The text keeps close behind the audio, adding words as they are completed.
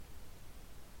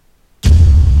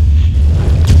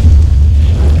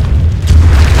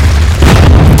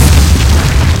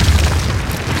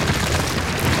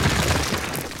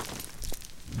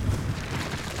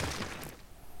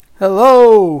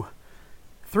Hello,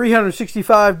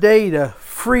 365 Day to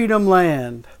Freedom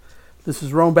Land. This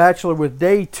is Rome Batchelor with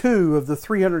day 2 of the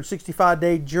 365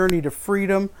 Day Journey to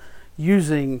Freedom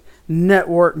using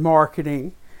network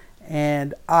marketing.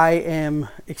 And I am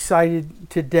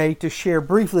excited today to share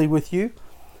briefly with you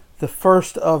the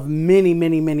first of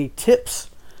many tips.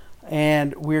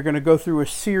 And we're going to go through a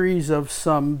series of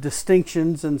some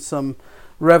distinctions and some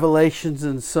revelations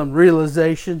and some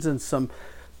realizations and some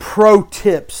pro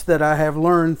tips that I have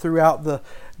learned throughout the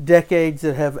decades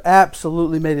that have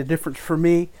absolutely made a difference for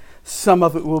me. Some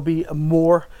of it will be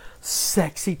more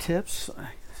sexy tips,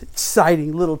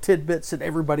 exciting little tidbits that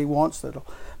everybody wants that'll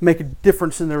make a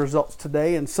difference in their results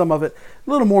today, and some of it a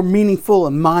little more meaningful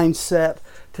and mindset.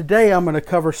 Today I'm going to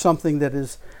cover something that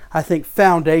is, I think,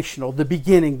 foundational, the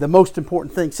beginning, the most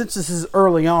important thing, since this is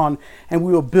early on, and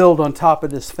we will build on top of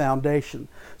this foundation.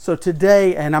 So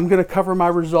today, and I'm going to cover my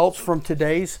results from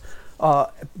today's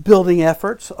building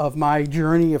efforts of my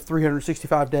journey of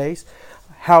 365 days.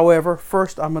 However,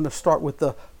 first I'm going to start with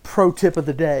the pro tip of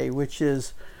the day, which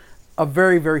is a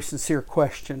very sincere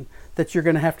question that you're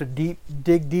going to have to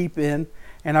dig deep in.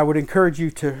 And I would encourage you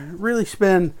to really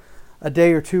spend a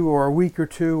day or two or a week or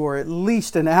two or at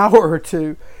least an hour or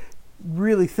two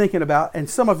really thinking about. And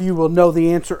some of you will know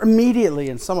the answer immediately,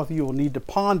 and some of you will need to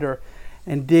ponder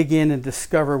and dig in and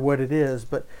discover what it is.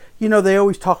 But you know, they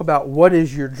always talk about what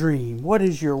is your dream, what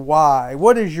is your why,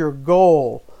 what is your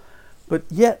goal. But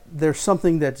yet there's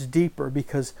something that's deeper,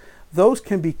 because those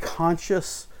can be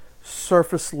conscious,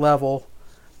 surface level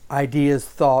ideas,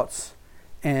 thoughts,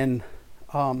 and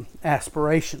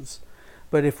aspirations.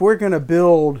 But if we're going to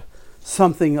build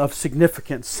something of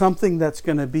significance, something that's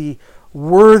going to be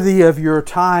worthy of your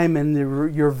time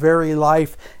and your very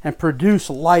life, and produce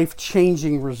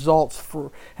life-changing results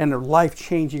and a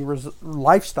life-changing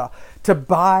lifestyle, to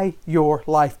buy your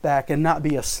life back and not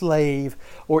be a slave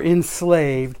or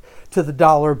enslaved to the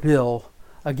dollar bill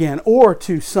again, or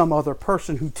to some other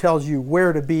person who tells you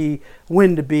where to be,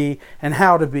 when to be, and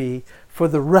how to be for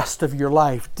the rest of your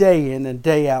life, day in and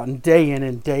day out and day in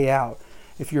and day out.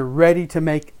 If you're ready to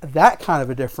make that kind of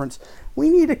a difference, we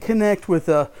need to connect with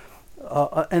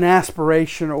an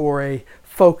aspiration or a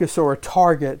focus or a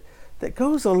target that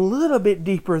goes a little bit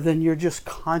deeper than your just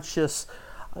conscious,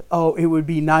 oh, it would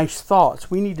be nice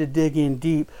thoughts. We need to dig in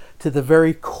deep to the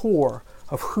very core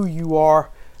of who you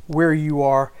are, where you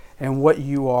are, and what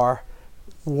you are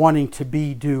wanting to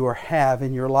be, do, or have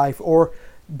in your life. Or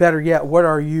better yet, what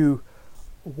are you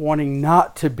wanting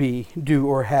not to be, do,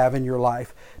 or have in your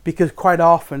life? Because quite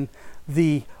often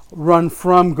the run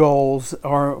from goals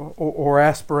or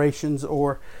aspirations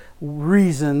or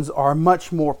reasons are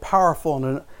much more powerful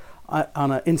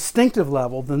on an instinctive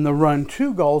level than the run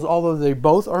to goals, although they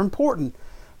both are important.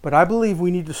 But I believe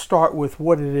we need to start with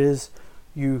what it is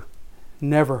you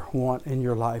never want in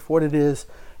your life, what it is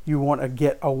you want to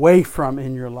get away from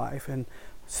in your life, and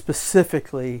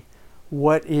specifically,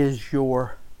 what is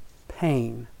your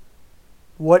pain?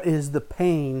 What is the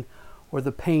pain or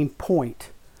the pain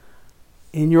point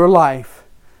in your life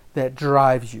that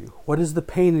drives you? What is the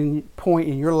pain point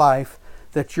in your life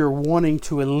that you're wanting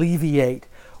to alleviate?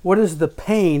 What is the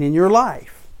pain in your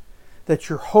life that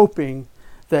you're hoping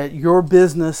that your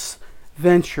business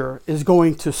venture is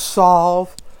going to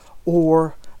solve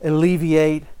or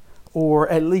alleviate or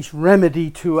at least remedy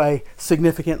to a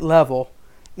significant level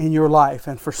in your life?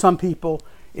 And for some people,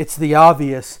 it's the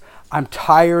obvious. I'm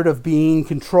tired of being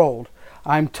controlled.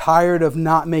 I'm tired of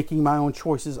not making my own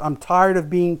choices. I'm tired of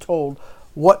being told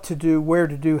what to do, where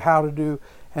to do, how to do,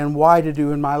 and why to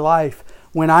do in my life,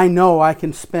 when I know I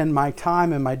can spend my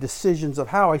time and my decisions of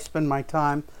how I spend my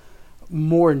time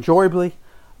more enjoyably,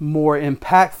 more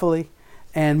impactfully,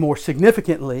 and more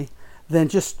significantly than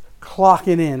just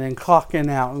clocking in and clocking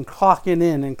out and clocking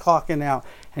in and clocking out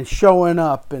and showing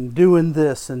up and doing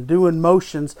this and doing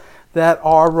motions that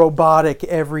are robotic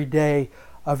every day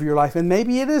of your life. And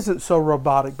maybe it isn't so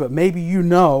robotic, but maybe you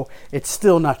know it's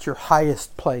still not your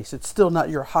highest place. It's still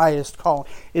not your highest calling.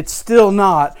 It's still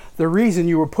not the reason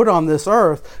you were put on this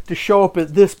earth, to show up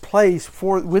at this place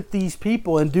with these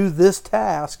people and do this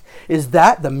task. Is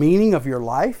that the meaning of your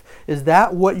life? Is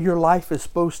that what your life is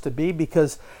supposed to be?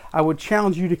 Because I would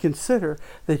challenge you to consider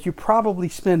that you probably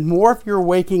spend more of your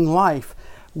waking life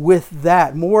with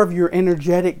that, more of your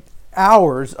energetic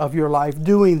hours of your life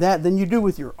doing that than you do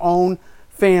with your own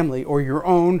family or your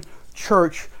own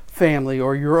church family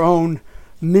or your own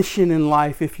mission in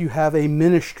life. If you have a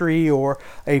ministry or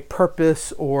a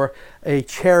purpose or a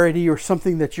charity or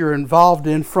something that you're involved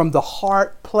in from the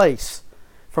heart place,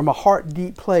 from a heart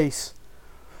deep place,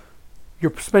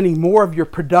 You're spending more of your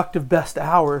productive best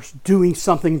hours doing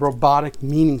something robotic,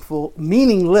 meaningful,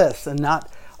 meaningless, and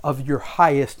not of your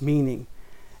highest meaning.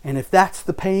 And if that's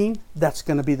the pain, that's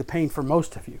going to be the pain for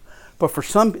most of you. But for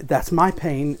some, that's my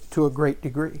pain to a great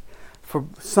degree. For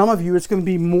some of you, it's going to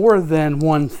be more than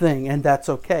one thing, and that's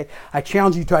okay. I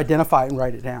challenge you to identify it and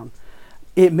write it down.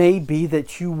 It may be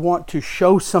that you want to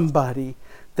show somebody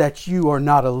that you are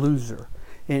not a loser.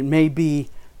 It may be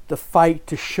the fight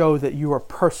to show that you are a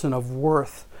person of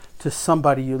worth to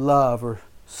somebody you love, or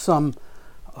some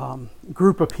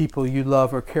group of people you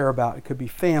love or care about. It could be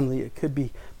family, it could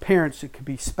be parents, it could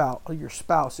be your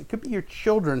spouse, it could be your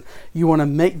children. You want to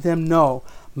make them know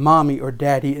mommy or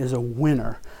daddy is a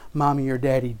winner. Mommy or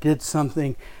daddy did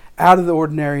something out of the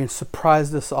ordinary and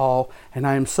surprised us all, and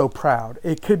I am so proud.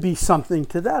 It could be something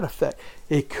to that effect.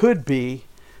 It could be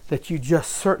that you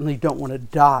just certainly don't want to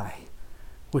die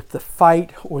with the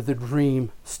fight or the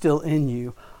dream still in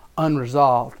you,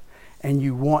 unresolved, and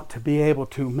you want to be able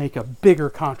to make a bigger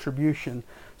contribution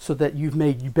so that you've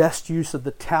made best use of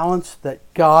the talents that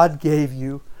God gave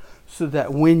you, so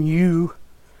that when you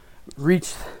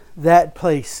reach that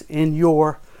place in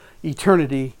your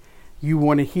eternity, you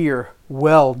want to hear,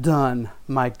 "Well done,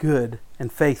 my good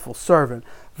and faithful servant,"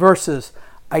 versus,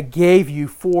 "I gave you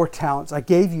 4 talents, I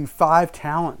gave you 5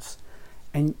 talents,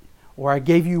 or I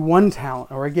gave you 1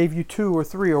 talent, or I gave you 2 or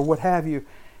 3, or what have you,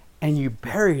 and you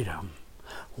buried them."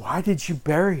 Why did you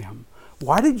bury them?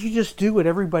 Why did you just do what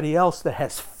everybody else that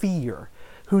has fear,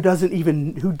 who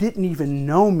didn't even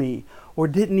know me, or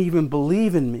didn't even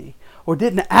believe in me, or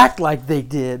didn't act like they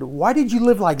did? Why did you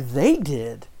live like they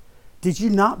did? Did you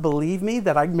not believe me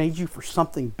that I made you for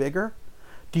something bigger?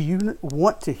 Do you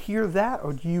want to hear that,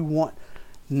 or do you want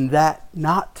that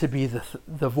not to be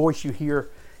the voice you hear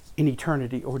in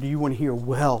eternity? Or do you want to hear,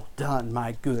 "Well done,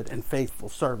 my good and faithful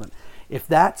servant"? If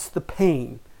that's the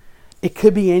pain, it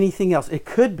could be anything else. It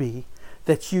could be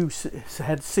that you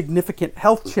had significant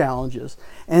health challenges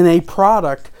and a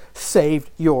product saved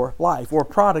your life, or a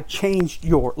product changed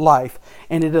your life,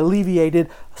 and it alleviated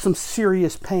some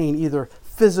serious pain, either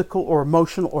physical or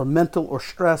emotional or mental or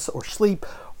stress or sleep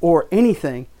or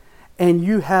anything. And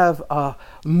you have a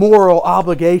moral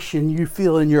obligation, you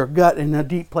feel in your gut, in a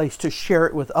deep place, to share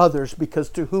it with others, because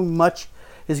to whom much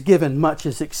is given, much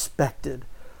is expected.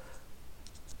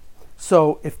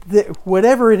 So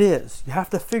whatever it is, you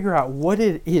have to figure out what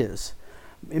it is.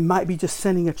 It might be just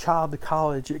sending a child to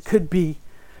college. It could be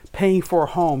paying for a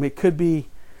home. It could be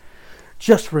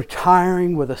just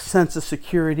retiring with a sense of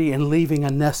security and leaving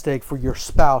a nest egg for your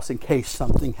spouse in case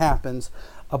something happens,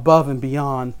 above and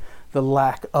beyond the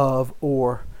lack of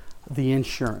or the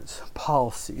insurance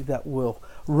policy that will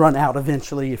run out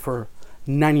eventually for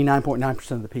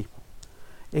 99.9% of the people.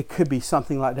 It could be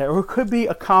something like that, or it could be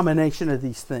a combination of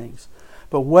these things.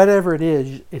 But whatever it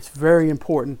is, it's very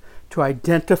important to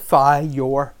identify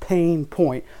your pain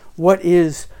point. What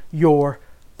is your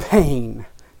pain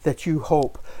that you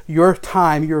hope your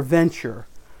time, your venture,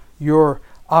 your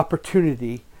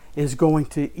opportunity is going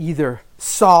to either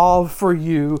solve for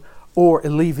you or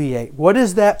alleviate? What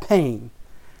is that pain?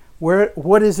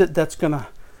 What is it that's going to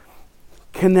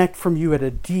connect from you at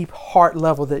a deep heart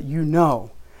level, that you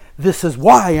know, this is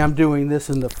why I'm doing this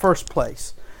in the first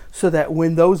place? So that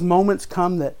when those moments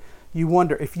come that you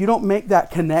wonder, if you don't make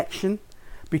that connection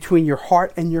between your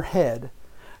heart and your head,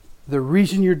 the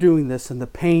reason you're doing this and the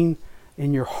pain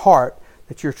in your heart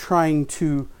that you're trying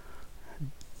to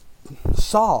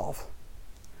solve,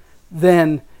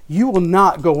 then you will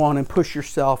not go on and push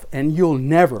yourself, and you'll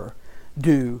never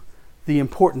do the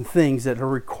important things that are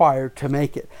required to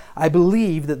make it. I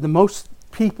believe that the most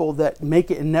people that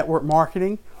make it in network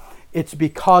marketing, it's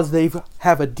because they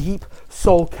have a deep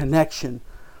soul connection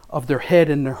of their head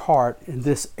and their heart in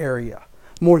this area.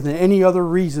 More than any other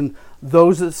reason,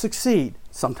 those that succeed,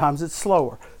 sometimes it's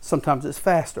slower, sometimes it's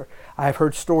faster. I've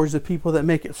heard stories of people that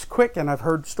make it quick, and I've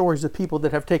heard stories of people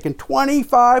that have taken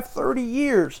 25, 30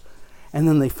 years, and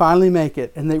then they finally make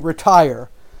it, and they retire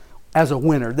as a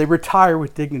winner. They retire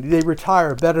with dignity. They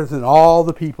retire better than all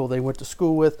the people they went to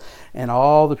school with and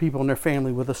all the people in their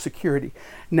family, with a security.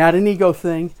 Not an ego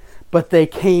thing, but they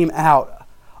came out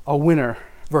a winner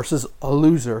versus a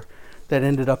loser that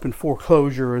ended up in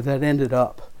foreclosure, or that ended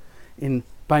up in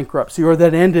bankruptcy, or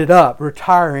that ended up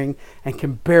retiring and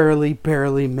can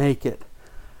barely make it.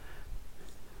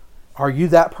 Are you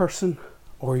that person,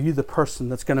 or are you the person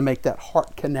that's going to make that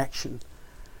heart connection?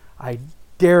 I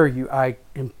dare you, I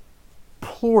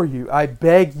implore you, I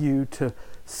beg you to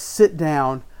sit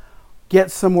down,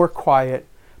 get somewhere quiet,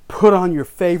 put on your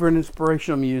favorite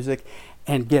inspirational music,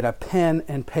 and get a pen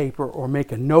and paper, or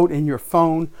make a note in your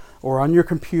phone or on your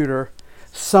computer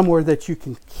somewhere that you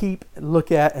can keep,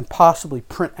 look at, and possibly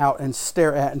print out and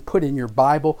stare at and put in your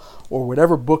Bible or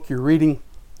whatever book you're reading,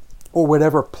 or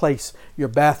whatever place, your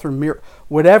bathroom mirror,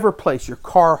 whatever place, your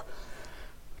car,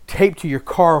 taped to your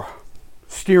car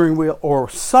steering wheel, or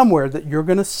somewhere that you're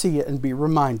going to see it and be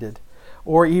reminded,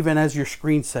 or even as your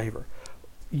screensaver.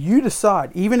 You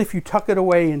decide. Even if you tuck it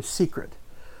away in secret,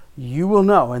 you will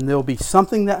know, and there'll be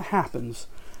something that happens,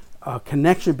 a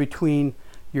connection between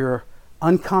your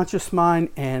unconscious mind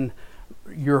and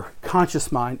your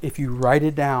conscious mind if you write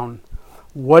it down.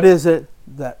 What is it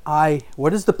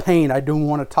what is the pain I don't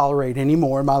want to tolerate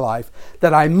anymore in my life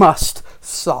that I must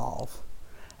solve?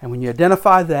 And when you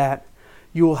identify that,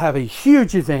 you will have a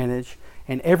huge advantage,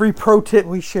 and every pro tip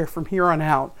we share from here on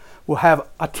out will have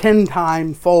a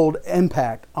 10-time fold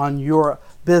impact on your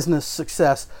business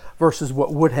success versus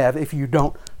what would have if you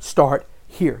don't start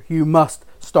here. You must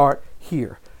start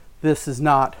here. This is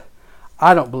not,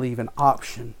 I don't believe, an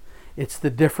option. It's the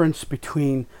difference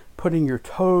between putting your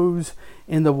toes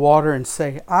in the water and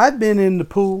say, I've been in the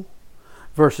pool,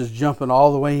 versus jumping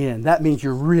all the way in. That means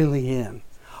you're really in.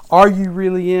 Are you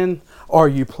really in? Or are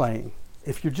you playing?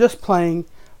 If you're just playing,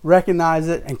 recognize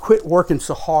it and quit working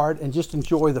so hard and just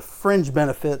enjoy the fringe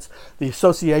benefits, the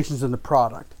associations in the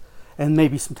product, and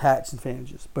maybe some tax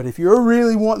advantages. But if you're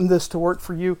really wanting this to work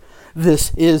for you,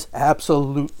 this is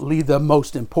absolutely the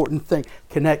most important thing.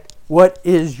 Connect. What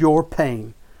is your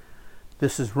pain?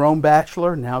 This is Rome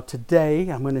Bachelor. Now today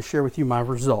I'm going to share with you my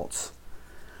results.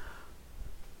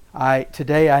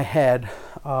 Today I had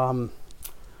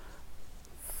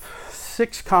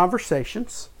 6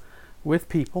 conversations with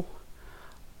people.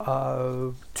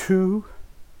 3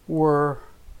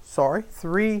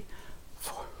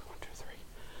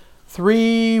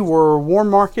 were warm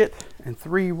market and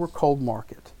 3 were cold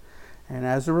market. And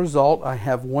as a result, I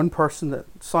have one person that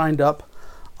signed up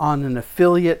on an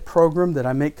affiliate program that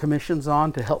I make commissions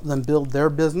on to help them build their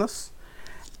business.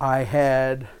 I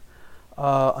had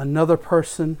another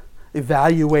person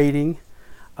evaluating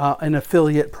an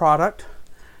affiliate product.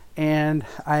 And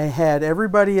I had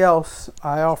everybody else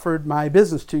I offered my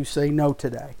business to say no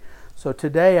today. So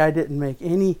today I didn't make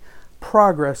any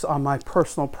progress on my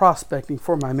personal prospecting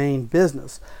for my main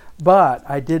business. But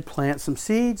I did plant some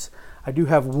seeds. I do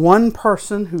have one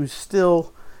person who's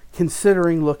still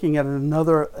considering looking at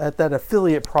that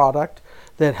affiliate product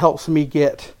that helps me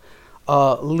get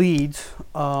leads,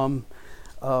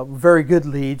 very good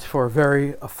leads for a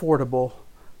very affordable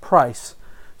price.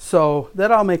 So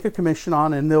that I'll make a commission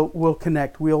on, and we'll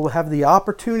connect. We'll have the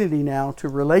opportunity now to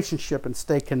relationship and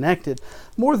stay connected,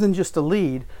 more than just a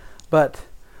lead, but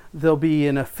there'll be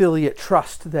an affiliate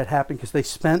trust that happened because they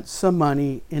spent some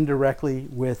money indirectly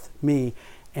with me,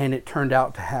 and it turned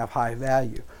out to have high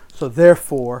value. So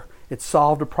therefore, it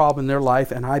solved a problem in their life,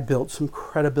 and I built some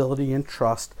credibility and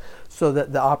trust so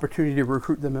that the opportunity to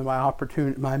recruit them in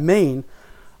my main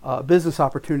business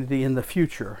opportunity in the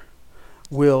future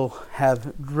will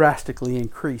have drastically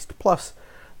increased. Plus,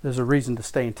 there's a reason to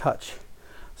stay in touch.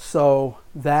 So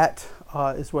that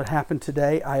is what happened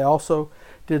today. I also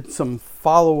did some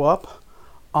follow-up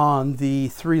on the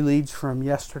 3 leads from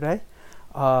yesterday.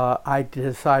 I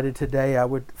decided today I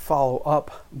would follow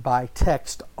up by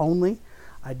text only.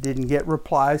 I didn't get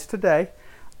replies today.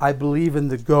 I believe in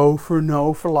the go for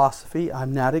no philosophy.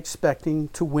 I'm not expecting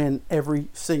to win every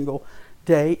single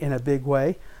day in a big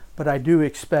way, but I do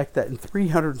expect that in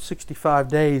 365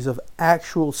 days of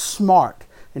actual smart,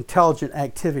 intelligent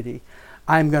activity,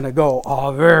 I'm going to go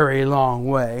a very long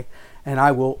way, and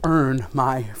I will earn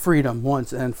my freedom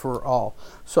once and for all.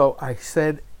 So I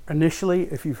said initially,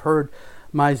 if you've heard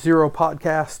my 0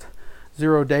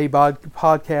 Day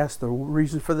podcast, the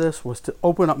reason for this was to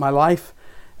open up my life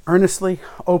earnestly,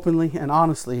 openly, and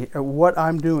honestly at what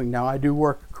I'm doing. Now, I do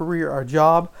work a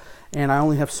job, and I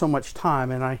only have so much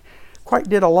time, and I quite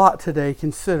did a lot today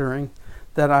considering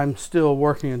that I'm still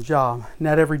working a job.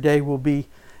 Not every day will be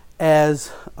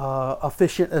as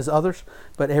efficient as others,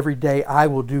 but every day I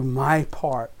will do my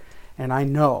part. And I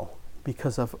know,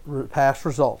 because of past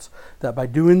results, that by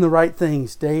doing the right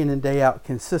things day in and day out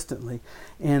consistently,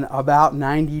 in about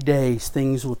 90 days,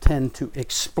 things will tend to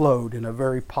explode in a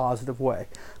very positive way.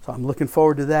 So I'm looking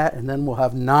forward to that, and then we'll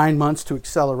have 9 months to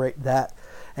accelerate that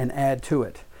and add to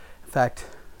it. In fact,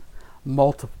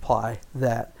 multiply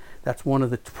that. That's one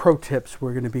of the pro tips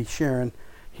we're going to be sharing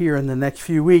here in the next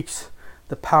few weeks,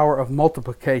 the power of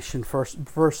multiplication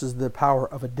versus the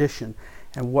power of addition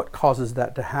and what causes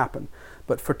that to happen.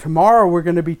 But for tomorrow, we're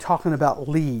going to be talking about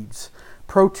leads.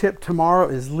 Pro tip tomorrow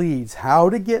is leads. How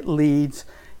to get leads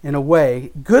in a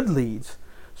way, good leads,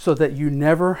 so that you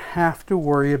never have to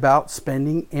worry about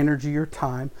spending energy or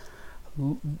time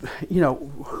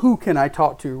who can I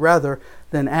talk to, rather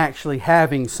than actually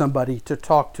having somebody to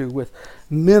talk to with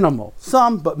minimal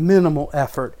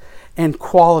effort, and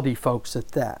quality folks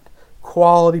at that.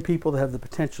 Quality people that have the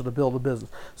potential to build a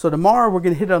business. So tomorrow we're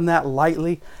going to hit on that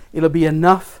lightly. It'll be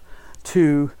enough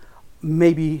to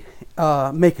maybe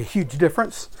make a huge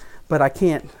difference, but I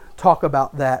can't talk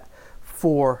about that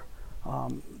for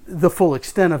the full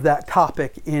extent of that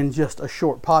topic in just a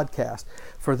short podcast.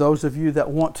 For those of you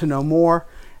that want to know more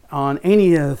on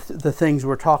any of the things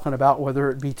we're talking about, whether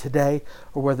it be today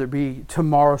or whether it be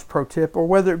tomorrow's pro tip or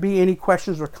whether it be any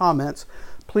questions or comments,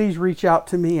 please reach out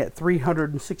to me at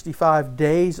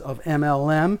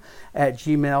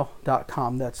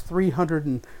 365daysofmlm@gmail.com. That's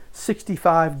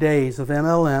 365 days of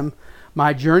MLM.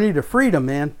 My journey to freedom,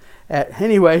 man.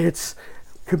 Anyway, it's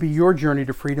could be your journey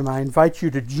to freedom. I invite you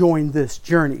to join this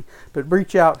journey. But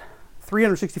reach out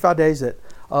 365 days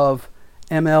of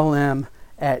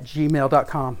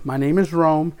MLM@gmail.com. My name is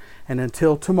Rome, and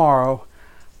until tomorrow,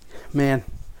 man,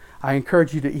 I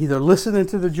encourage you to either listen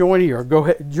into the journey or go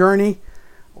ahead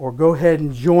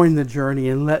and join the journey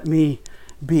and let me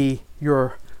be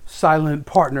your silent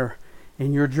partner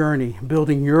in your journey,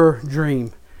 building your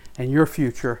dream and your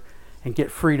future, and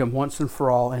get freedom once and for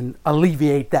all and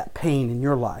alleviate that pain in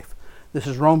your life. This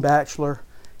is Rome Batchelor.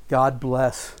 God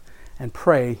bless, and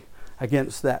pray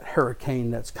against that hurricane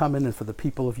that's coming, and for the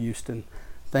people of Houston.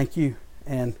 Thank you,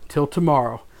 and till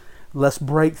tomorrow, let's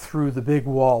break through the big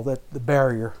wall, the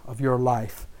barrier of your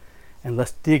life, and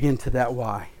let's dig into that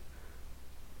why.